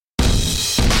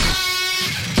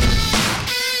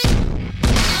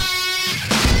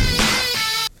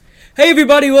Hey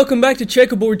everybody, welcome back to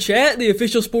Checkerboard Chat, the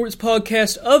official sports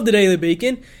podcast of the Daily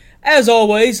Beacon. As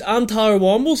always, I'm Tyler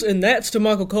Wombles, and that's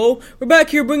DeMichael Cole. We're back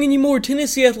here bringing you more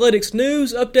Tennessee athletics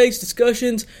news, updates,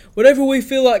 discussions, whatever we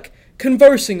feel like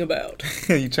conversing about.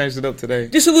 You changed it up today.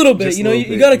 Just a little bit,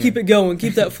 you got to keep it going,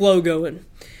 keep that flow going.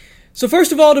 So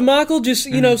first of all,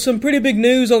 DeMichael, some pretty big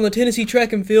news on the Tennessee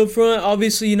track and field front.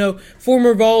 Obviously,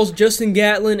 former Vols Justin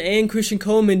Gatlin and Christian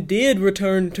Coleman did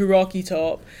return to Rocky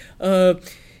Top.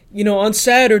 On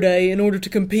Saturday, in order to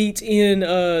compete in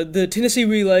the Tennessee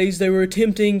Relays, they were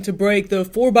attempting to break the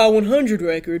 4x100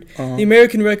 record, the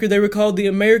American record. They were called the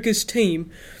America's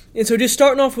Team. And so just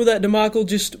starting off with that, DeMichael,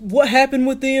 just what happened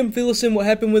with them, fill us in what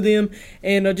happened with them,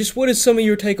 and just what is some of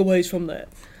your takeaways from that?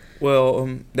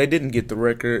 Well, they didn't get the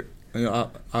record,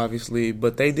 obviously,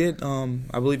 but they did,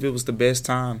 I believe it was the best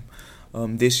time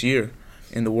this year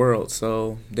in the world.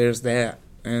 So there's that.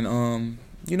 And,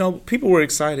 people were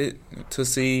excited to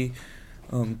see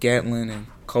Gatlin and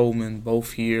Coleman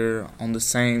both here on the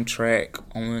same track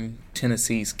on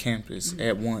Tennessee's campus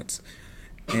at once.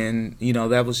 And,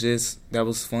 that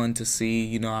was fun to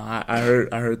see. I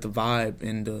heard the vibe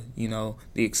and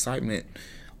the excitement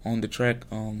on the track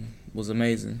was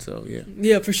amazing. So, yeah.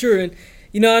 Yeah, for sure. And,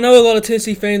 I know a lot of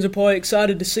Tennessee fans are probably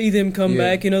excited to see them come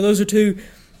back. Those are two,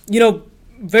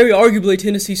 very arguably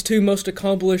Tennessee's two most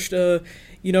accomplished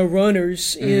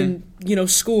runners in,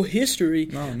 school history.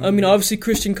 Obviously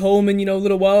Christian Coleman, a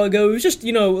little while ago, it was just,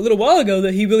 a little while ago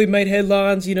that he really made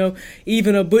headlines.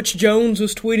 Even Butch Jones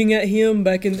was tweeting at him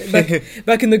back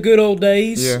in the good old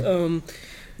days. Yeah.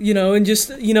 And just,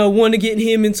 wanted to get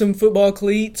him in some football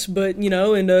cleats. But,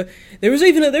 there was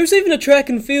even a track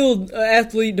and field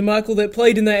athlete, DeMichael, that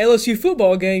played in that LSU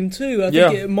football game, too. I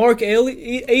think Mark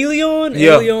Elion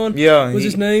was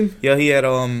his name. Yeah, he had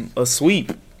a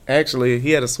sweep. Actually,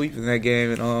 he had a sweep in that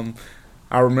game, and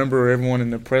I remember everyone in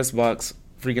the press box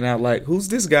freaking out like, "Who's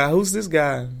this guy? Who's this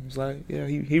guy?" It's like, yeah,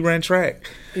 he ran track.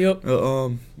 Yep.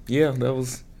 That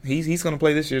was he's gonna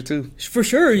play this year too. For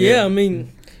sure. Yeah. You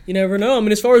never know.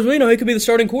 As far as we know, he could be the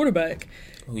starting quarterback.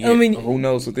 Yeah. Who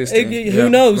knows with this team? Who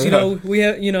knows? We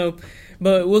have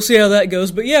but we'll see how that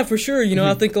goes. But yeah, for sure.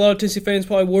 I think a lot of Tennessee fans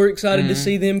probably were excited to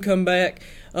see them come back.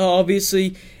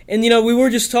 Obviously, and we were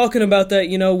just talking about that.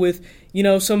 With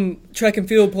some track and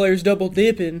field players double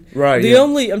dipping. Right.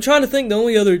 I'm trying to think. The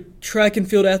only other track and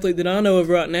field athlete that I know of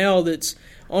right now that's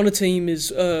on a team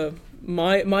is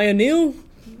Maya Neal,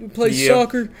 who plays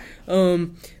soccer.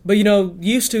 But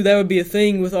used to that would be a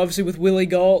thing with Willie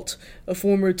Gault, a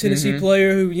former Tennessee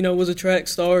player who was a track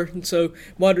star and so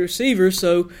wide receiver.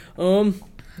 So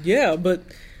but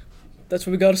that's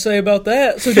what we got to say about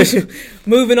that. So just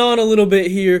moving on a little bit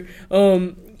here.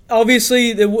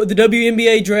 Obviously, the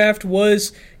WNBA draft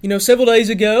was, several days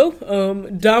ago.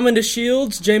 Diamond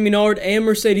DeShields, Jamie Nard, and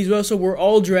Mercedes Russell were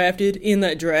all drafted in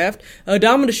that draft.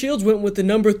 Diamond DeShields went with the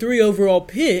number 3 overall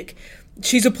pick.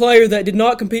 She's a player that did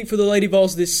not compete for the Lady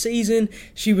Vols this season.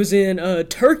 She was in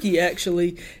Turkey,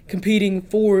 actually, competing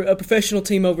for a professional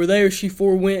team over there. She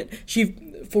forgoed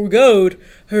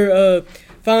her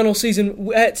final season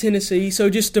at Tennessee. So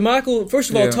just DeMichael, first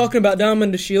of all, talking about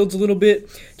Diamond DeShields a little bit,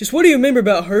 just what do you remember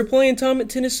about her playing time at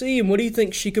Tennessee, and what do you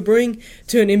think she could bring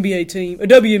to an NBA team, a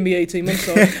WNBA team, I'm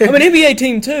sorry. I'm an NBA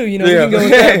team too, we can go with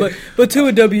that, but to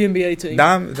a WNBA team.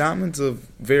 Diamond's a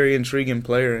very intriguing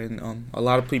player, and a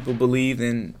lot of people believe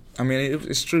in,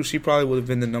 it's true, she probably would have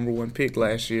been the number 1 pick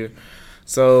last year.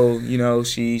 So,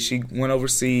 she went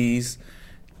overseas,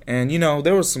 and,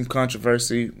 there was some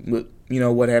controversy with,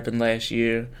 what happened last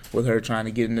year with her trying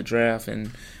to get in the draft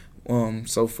and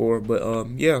so forth. But,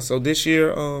 so this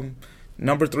year,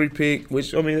 number 3 pick,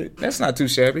 which, that's not too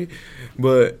shabby.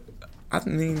 But,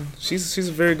 she's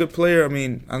a very good player.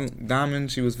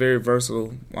 Diamond, she was very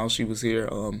versatile while she was here.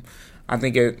 I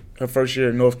think at her first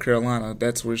year in North Carolina,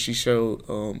 that's where she showed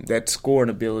that scoring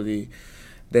ability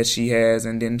that she has,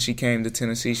 and then she came to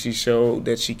Tennessee. She showed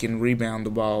that she can rebound the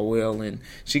ball well, and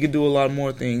she could do a lot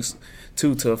more things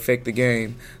too to affect the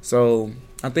game. So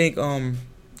I think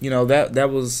that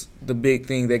was the big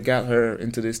thing that got her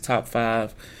into this top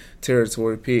 5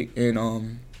 territory pick.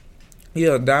 And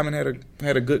Diamond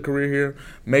had a good career here.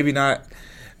 Maybe not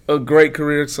a great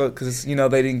career, because they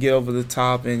didn't get over the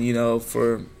top, and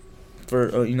for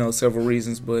several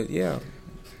reasons. But yeah.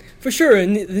 For sure,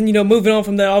 and then, moving on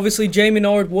from that, obviously Jamie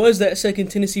Nard was that second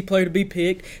Tennessee player to be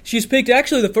picked. She was picked,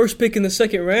 actually the first pick in the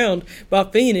second round by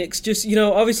Phoenix. Just,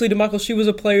 obviously DeMichael, she was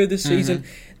a player this season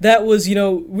that was,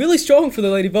 really strong for the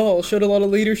Lady Vols, showed a lot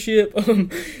of leadership.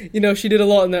 She did a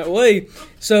lot in that way.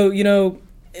 So,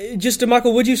 just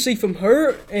DeMichael, what did you see from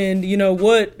her, and,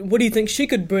 what do you think she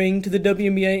could bring to the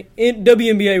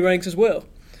WNBA ranks as well?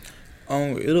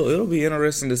 It'll be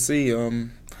interesting to see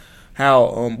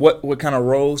how what kind of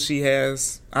role she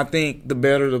has. I think the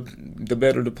better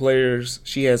the players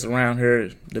she has around her,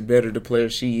 the better the player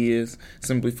she is,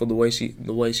 simply for the way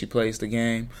she plays the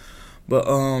game. But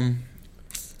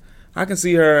I can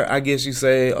see her, I guess you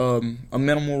say, a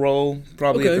minimal role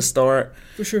probably at the start.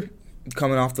 For sure.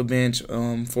 Coming off the bench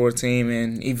for a team,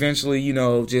 and eventually,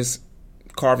 just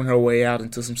carving her way out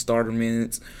into some starter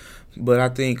minutes. But I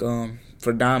think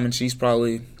for Diamond, she's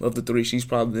probably, of the three, she's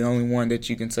probably the only one that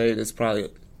you can say that's probably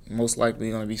most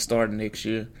likely going to be starting next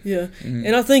year. Yeah. Mm-hmm.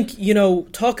 And I think,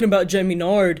 talking about Jamie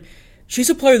Nard, she's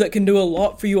a player that can do a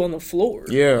lot for you on the floor.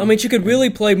 Yeah. I mean, she could really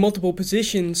play multiple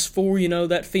positions for,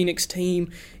 that Phoenix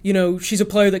team. She's a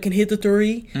player that can hit the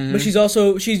three,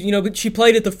 but she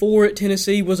played at the 4 at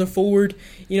Tennessee, was a forward,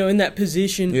 in that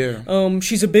position. Yeah.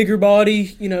 She's a bigger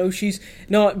body, she's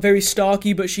not very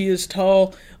stocky, but she is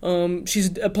tall.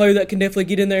 She's a player that can definitely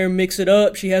get in there and mix it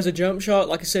up. She has a jump shot.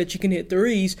 Like I said, she can hit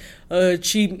threes. I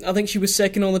think she was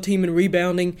second on the team in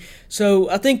rebounding. So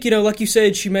I think, like you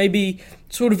said, she may be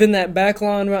sort of in that back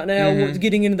line right now,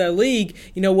 getting into that league,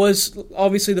 was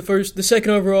obviously the first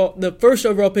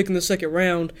overall pick in the second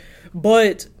round.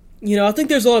 But, I think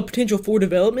there's a lot of potential for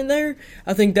development there.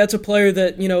 I think that's a player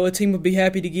that, a team would be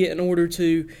happy to get in order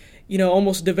to,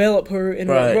 almost develop her in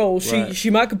her role. She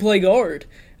might could play guard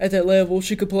at that level.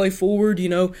 She could play forward,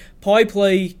 probably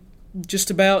play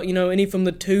just about, any from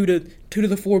the 2 to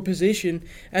the 4 position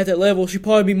at that level. She'd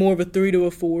probably be more of a 3 to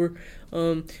a 4.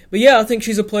 But yeah, I think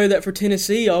she's a player that for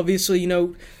Tennessee, obviously,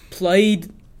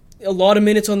 played a lot of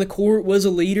minutes on the court, was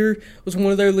a leader, was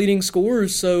one of their leading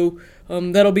scorers. So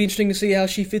that'll be interesting to see how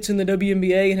she fits in the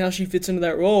WNBA and how she fits into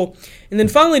that role. And then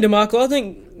finally, DeMichael, I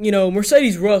think,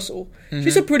 Mercedes Russell.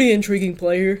 She's a pretty intriguing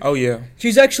player. Oh, yeah.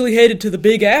 She's actually headed to the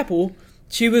Big Apple.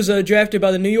 She was drafted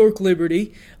by the New York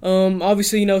Liberty.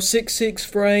 Obviously, 6'6"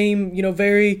 frame,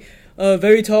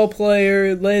 very tall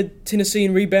player, led Tennessee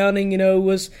in rebounding,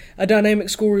 was a dynamic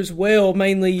scorer as well,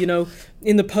 mainly,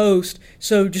 in the post.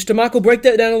 So just to, Michael, break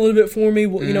that down a little bit for me.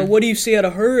 What do you see out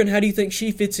of her, and how do you think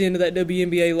she fits into that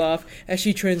WNBA life as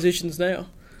she transitions now?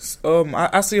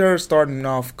 I see her coming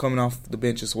off the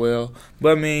bench as well.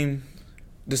 But, I mean,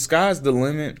 the sky's the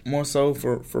limit more so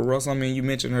for Russell. I mean, you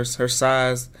mentioned her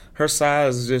size. Her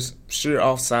size is just sheer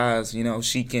off size.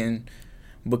 She can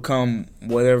become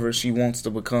whatever she wants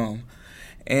to become.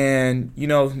 And,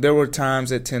 there were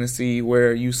times at Tennessee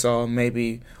where you saw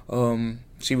maybe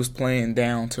she was playing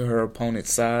down to her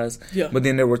opponent's size. Yeah. But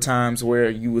then there were times where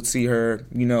you would see her,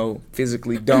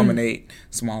 physically dominate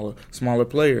smaller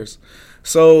players.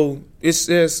 So it's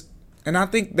just, and I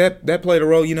think that played a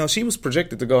role. She was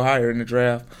projected to go higher in the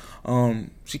draft.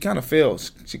 She kind of fell.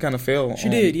 She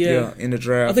did, yeah. In the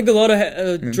draft. I think a lot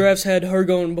of drafts had her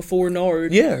going before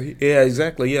Nard. Yeah,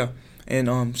 exactly, yeah.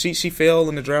 And she fell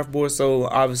in the draft board, so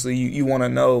obviously you want to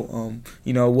know,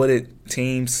 what did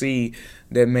teams see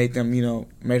that made them,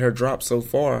 made her drop so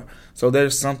far. So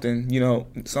there's something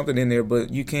in there,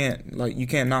 but you can't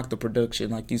knock the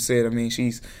production, like you said. I mean,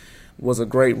 was a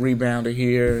great rebounder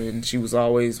here, and she was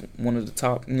always one of the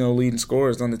top, leading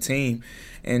scorers on the team,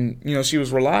 and she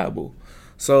was reliable.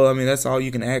 So I mean, that's all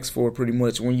you can ask for pretty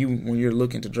much when you're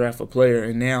looking to draft a player,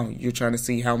 and now you're trying to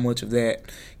see how much of that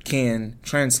can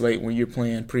translate when you're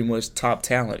playing pretty much top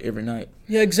talent every night.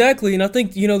 Yeah, exactly. And I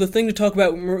think, the thing to talk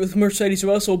about with Mercedes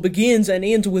Russell begins and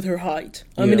ends with her height.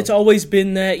 I mean, it's always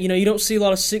been that, you don't see a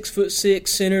lot of 6'6"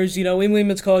 centers, in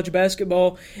women's college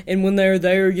basketball. And when they're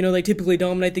there, they typically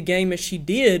dominate the game as she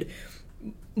did.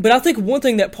 But I think one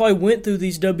thing that probably went through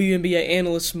these WNBA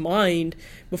analysts' mind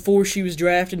before she was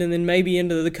drafted, and then maybe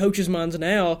into the coaches' minds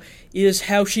now, is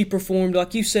how she performed,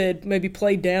 like you said, maybe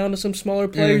played down to some smaller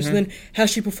players, and then how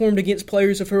she performed against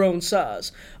players of her own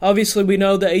size. Obviously, we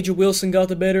know that Aja Wilson got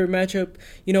the better matchup,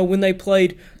 when they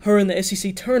played her in the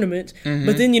SEC tournament.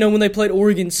 But then, when they played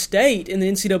Oregon State in the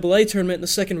NCAA tournament in the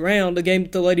second round, the game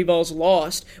that the Lady Vols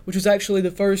lost, which was actually the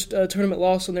first tournament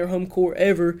loss on their home court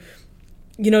ever.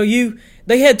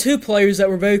 They had two players that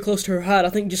were very close to her height. I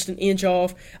think just an inch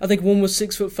off. I think one was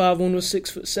 6'5", one was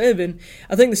 6'7".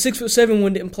 I think the 6'7"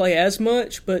 one didn't play as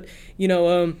much, but she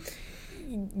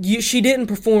didn't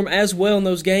perform as well in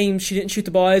those games. She didn't shoot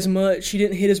the ball as much. She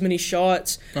didn't hit as many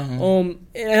shots. And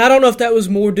I don't know if that was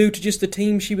more due to just the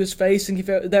team she was facing, if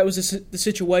that was the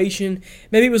situation.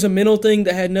 Maybe it was a mental thing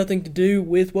that had nothing to do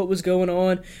with what was going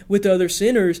on with the other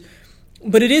centers.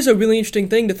 But it is a really interesting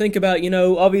thing to think about.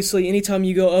 Obviously, anytime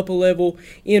you go up a level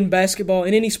in basketball,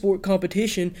 in any sport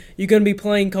competition, you're going to be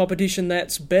playing competition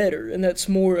that's better and that's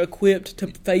more equipped to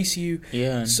face you.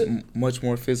 Yeah, and much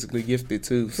more physically gifted,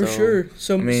 too. For sure.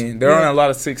 So, there aren't a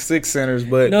lot of 6'6" centers,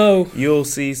 but no. You'll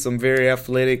see some very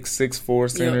athletic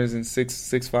 6'4" centers and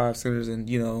 6'5" centers, and,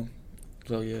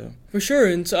 so, yeah. For sure,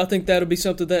 and so I think that'll be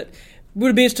something that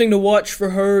would be interesting to watch for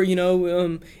her,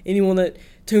 anyone that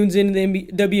tunes into the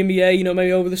WNBA,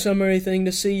 maybe over the summer or anything,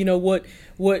 to see,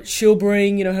 what she'll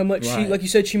bring, how much she, like you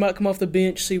said, she might come off the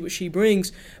bench, see what she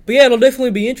brings. But yeah, it'll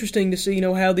definitely be interesting to see,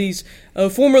 how these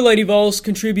former Lady Vols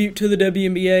contribute to the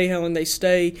WNBA, how long they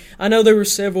stay. I know there were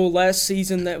several last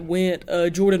season that went.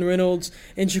 Jordan Reynolds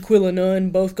and Jaquilla Nunn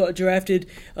both got drafted,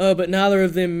 but neither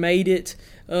of them made it.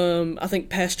 I think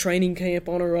past training camp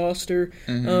on a roster.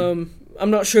 Mm-hmm. I'm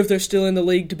not sure if they're still in the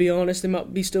league, to be honest. They might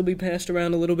still be passed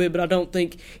around a little bit, but I don't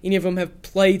think any of them have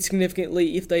played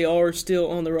significantly if they are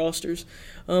still on the rosters.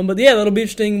 But yeah, that'll be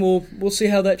interesting. We'll see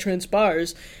how that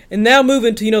transpires. And now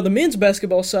moving to the men's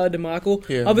basketball side, to Michael.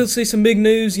 Yeah. Obviously, some big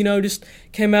news. Just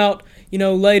came out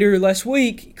later last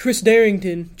week. Chris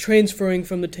Darrington transferring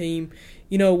from the team.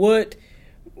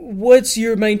 What's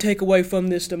your main takeaway from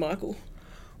this, to Michael?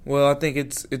 Well, I think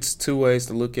it's two ways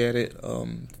to look at it.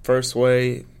 First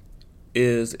way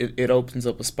is it opens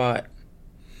up a spot,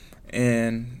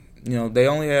 and they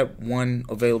only have one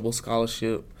available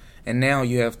scholarship, and now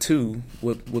you have two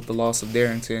with the loss of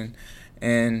Darrington,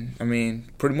 and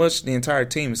pretty much the entire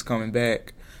team is coming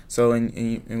back. So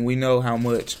and we know how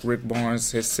much Rick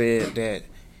Barnes has said that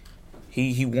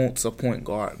he wants a point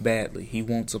guard badly. He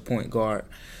wants a point guard,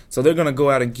 so they're gonna go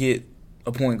out and get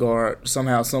a point guard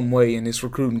somehow, some way in this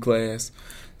recruiting class.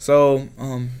 So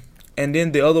and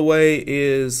then the other way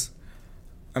is,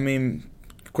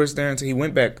 Chris Darrington, he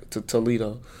went back to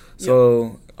Toledo.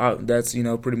 So that's,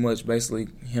 pretty much basically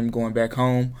him going back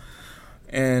home.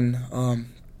 And,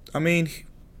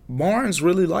 Barnes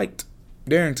really liked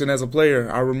Darrington as a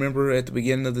player. I remember at the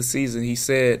beginning of the season, he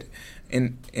said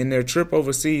in their trip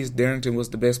overseas, Darrington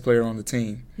was the best player on the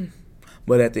team.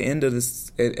 But at the end of the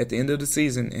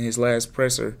season, in his last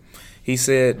presser, he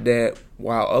said that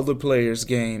while other players'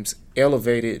 games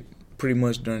elevated pretty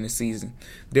much during the season,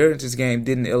 Darrington's game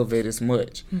didn't elevate as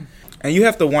much. And you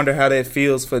have to wonder how that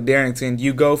feels for Darrington.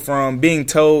 You go from being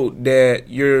told that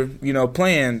you're,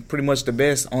 playing pretty much the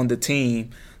best on the team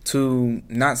to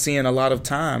not seeing a lot of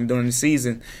time during the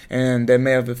season, and that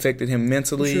may have affected him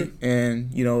mentally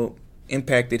and,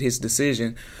 impacted his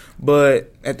decision.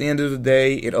 But at the end of the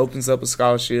day, it opens up a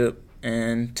scholarship,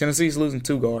 and Tennessee's losing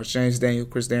two guards, James Daniel,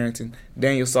 Chris Darrington.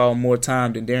 Daniel saw more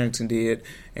time than Darrington did,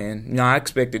 and I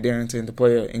expected Darrington to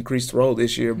play an increased role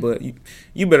this year, but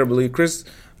you better believe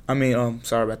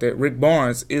sorry about that, Rick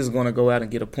Barnes is going to go out and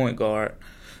get a point guard,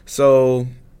 so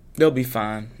they'll be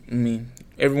fine.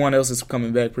 Everyone else is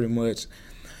coming back pretty much,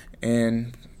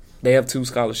 and they have two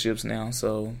scholarships now,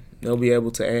 so they'll be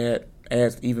able to add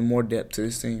even more depth to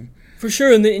this team. For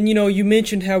sure, and you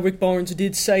mentioned how Rick Barnes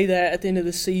did say that at the end of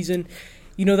the season.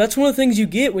 That's one of the things you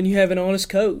get when you have an honest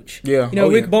coach. Yeah.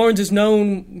 Rick Barnes is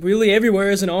known really everywhere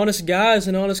as an honest guy, as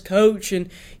an honest coach, and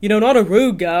not a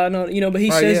rude guy. But he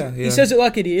says it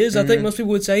like it is. I think most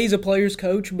people would say he's a player's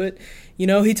coach, but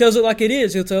he tells it like it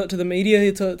is. He'll tell it to the media,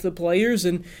 he'll tell it to the players,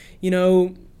 and I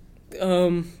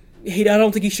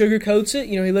don't think he sugarcoats it.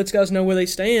 He lets guys know where they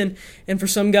stand. And for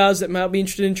some guys that might be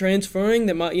interested in transferring,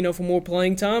 that might, for more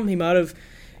playing time, he might have,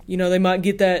 they might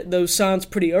get those signs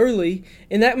pretty early,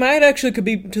 and that might actually could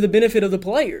be to the benefit of the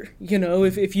player.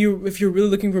 If you're really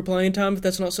looking for playing time, if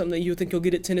that's not something that you think you'll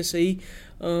get at Tennessee,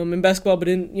 in basketball, but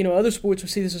in other sports we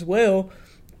see this as well.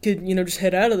 Could just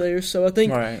head out of there. So I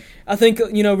think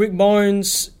Rick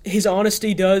Barnes, his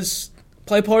honesty does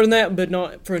play part in that, but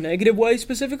not for a negative way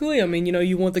specifically.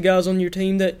 You want the guys on your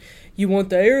team that you want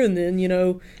there, and then,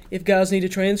 if guys need to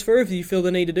transfer, if you feel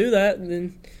the need to do that,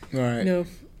 then,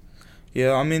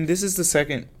 Yeah, this is the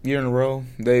second year in a row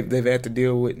they've had to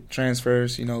deal with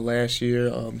transfers. Last year,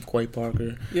 Quay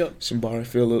Parker, Shambari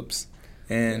Phillips,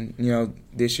 and,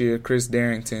 this year, Chris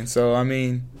Darrington. So,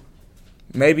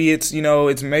 maybe it's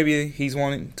maybe he's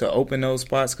wanting to open those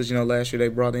spots because, last year they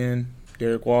brought in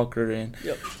Derek Walker and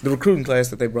the recruiting class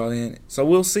that they brought in. So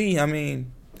we'll see,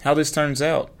 how this turns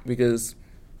out, because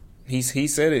he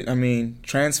said it.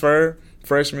 Transfer,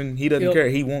 freshman, he doesn't care.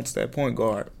 He wants that point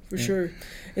guard. For sure.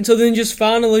 And so then just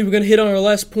finally, we're going to hit on our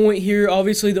last point here.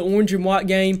 Obviously, the orange and white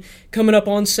game coming up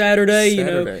on Saturday.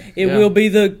 It will be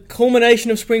the culmination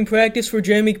of spring practice for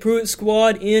Jamie Pruitt's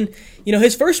squad in,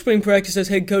 his first spring practice as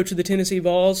head coach of the Tennessee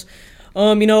Vols.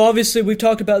 Obviously we've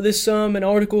talked about this some in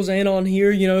articles and on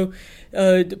here.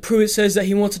 Pruitt says that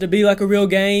he wants it to be like a real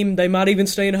game. They might even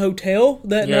stay in a hotel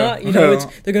that night.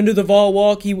 They're going to do the Vol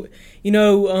Walk.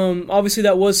 Obviously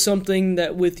that was something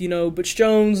that with Butch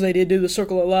Jones they did do the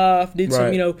Circle of Life, did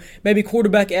some maybe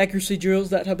quarterback accuracy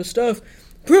drills, that type of stuff.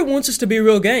 Pruitt wants this to be a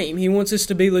real game. He wants this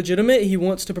to be legitimate. He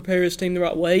wants to prepare his team the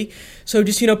right way. So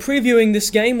just, previewing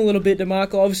this game a little bit,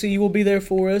 DeMichael, obviously you will be there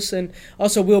for us. And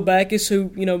also Will Backus,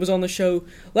 who, was on the show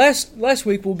last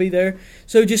week, will be there.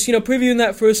 So just, previewing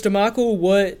that for us, DeMichael,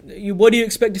 what do you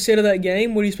expect to see out of that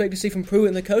game? What do you expect to see from Pruitt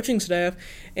and the coaching staff?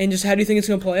 And just how do you think it's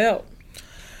going to play out?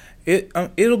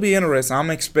 It'll be interesting. I'm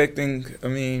expecting,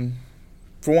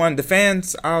 for one, the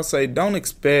fans, I'll say, don't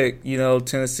expect,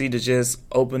 Tennessee to just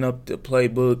open up the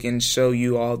playbook and show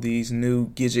you all these new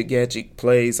gadget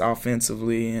plays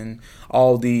offensively and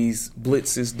all these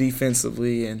blitzes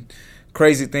defensively and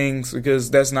crazy things,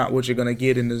 because that's not what you're going to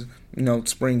get in the,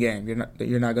 spring game.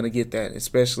 You're not going to get that,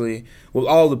 especially with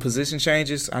all the position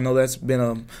changes. I know that's been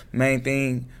a main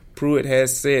thing. Pruitt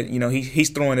has said,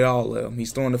 he's throwing it all at them.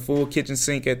 He's throwing the full kitchen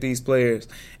sink at these players,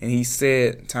 and he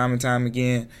said time and time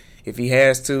again, if he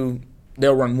has to,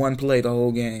 they'll run one play the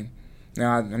whole game.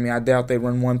 Now, I doubt they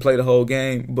run one play the whole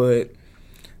game, but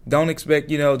don't expect,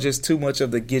 just too much of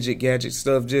the gadget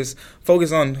stuff. Just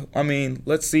focus on,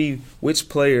 let's see which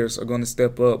players are going to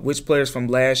step up, which players from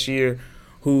last year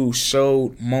who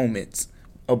showed moments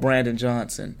of Brandon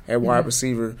Johnson at wide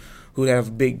receiver who'd have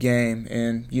a big game,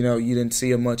 and, you didn't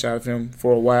see much out of him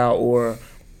for a while, or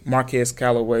Marquez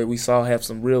Callaway, we saw have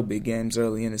some real big games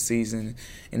early in the season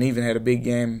and even had a big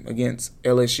game against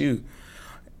LSU.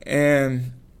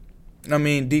 And,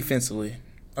 defensively,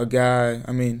 a guy,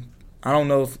 I don't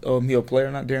know if he'll play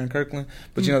or not, Darren Kirkland,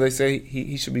 but, they say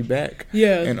he should be back.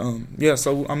 Yeah. And,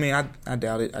 so, I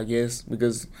doubt it, I guess,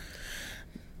 because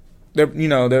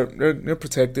they're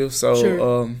protective. So,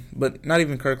 sure. But not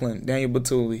even Kirkland, Daniel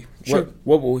Batuli. Sure.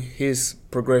 What will his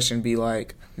progression be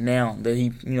like now that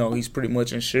he's pretty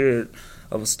much insured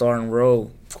of a starting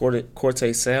role?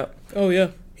 Cortez Sapp. Oh yeah.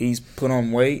 He's put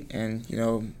on weight, and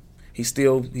he's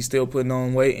still putting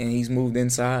on weight, and he's moved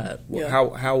inside. Yeah.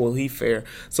 How will he fare?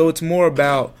 So it's more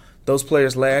about those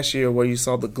players last year where you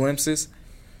saw the glimpses.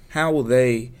 How will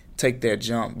they take that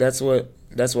jump? That's what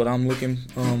I'm looking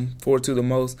forward to the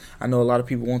most. I know a lot of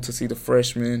people want to see the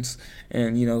freshmen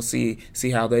and see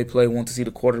how they play, want to see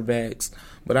the quarterbacks,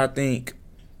 but I think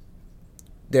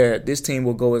that this team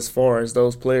will go as far as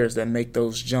those players that make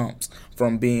those jumps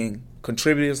from being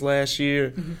contributors last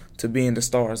year to being the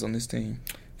stars on this team.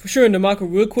 For sure. And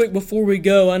DeMichael, real quick before we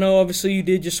go, I know obviously you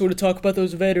did just sort of talk about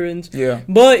those veterans. Yeah.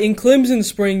 But in Clemson's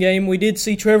spring game, we did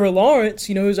see Trevor Lawrence,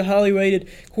 who's a highly rated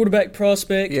quarterback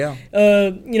prospect,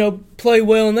 play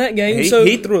well in that game.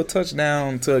 He threw a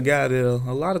touchdown to a guy that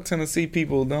a lot of Tennessee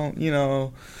people don't,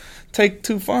 take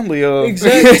too fondly of.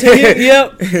 Exactly.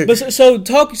 Yep. But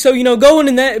going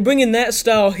in that, bringing that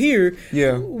style here.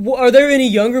 Yeah. Are there any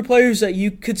younger players that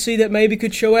you could see that maybe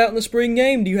could show out in the spring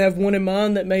game? Do you have one in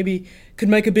mind that maybe could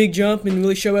make a big jump and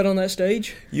really show out on that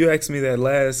stage? You asked me that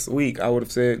last week, I would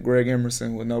have said Greg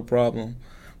Emerson with no problem.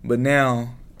 But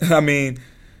now,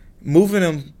 moving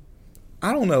him,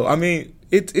 I don't know.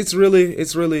 It's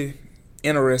really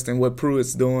interesting what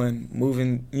Pruitt's doing,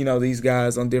 moving, these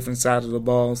guys on different sides of the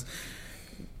balls.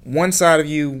 One side of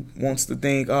you wants to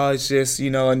think, it's just,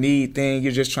 a need thing.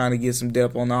 You're just trying to get some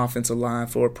depth on the offensive line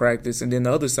for practice. And then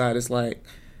the other side is like,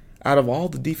 out of all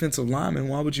the defensive linemen,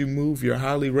 why would you move your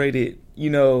highly rated,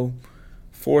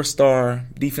 4-star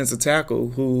defensive tackle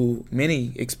who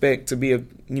many expect to be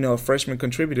a freshman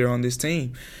contributor on this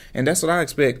team? And that's what I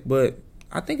expect. But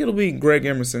I think it'll be Greg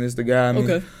Emerson is the guy.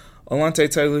 Okay.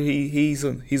 Alontae Taylor,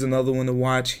 he's another one to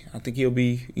watch. I think he'll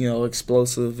be,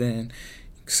 explosive and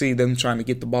see them trying to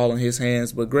get the ball in his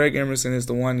hands. But Greg Emerson is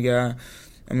the one guy.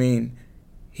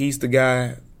 He's the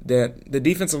guy that the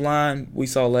defensive line we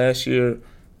saw last year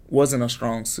wasn't a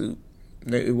strong suit.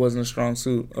 It wasn't a strong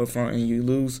suit up front, and you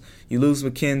lose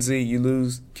McKenzie, you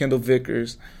lose Kendall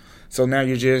Vickers. So now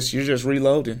you're just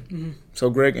reloading. Mm-hmm. So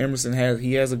Greg Emerson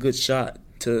has a good shot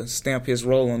to stamp his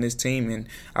role on this team, and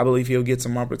I believe he'll get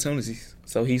some opportunities.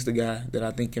 So he's the guy that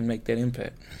I think can make that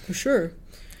impact. For sure.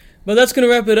 But that's going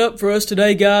to wrap it up for us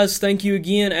today, guys. Thank you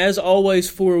again, as always,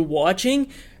 for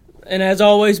watching. And as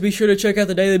always, be sure to check out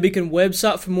the Daily Beacon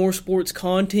website for more sports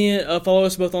content. Follow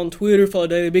us both on Twitter. Follow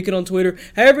Daily Beacon on Twitter.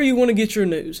 However you want to get your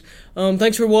news.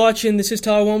 Thanks for watching. This is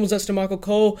Tyler Wombles. That's DeMichael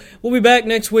Cole. We'll be back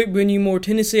next week bringing you more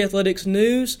Tennessee athletics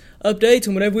news, updates,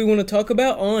 and whatever we want to talk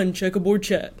about on Checkerboard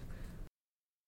Chat.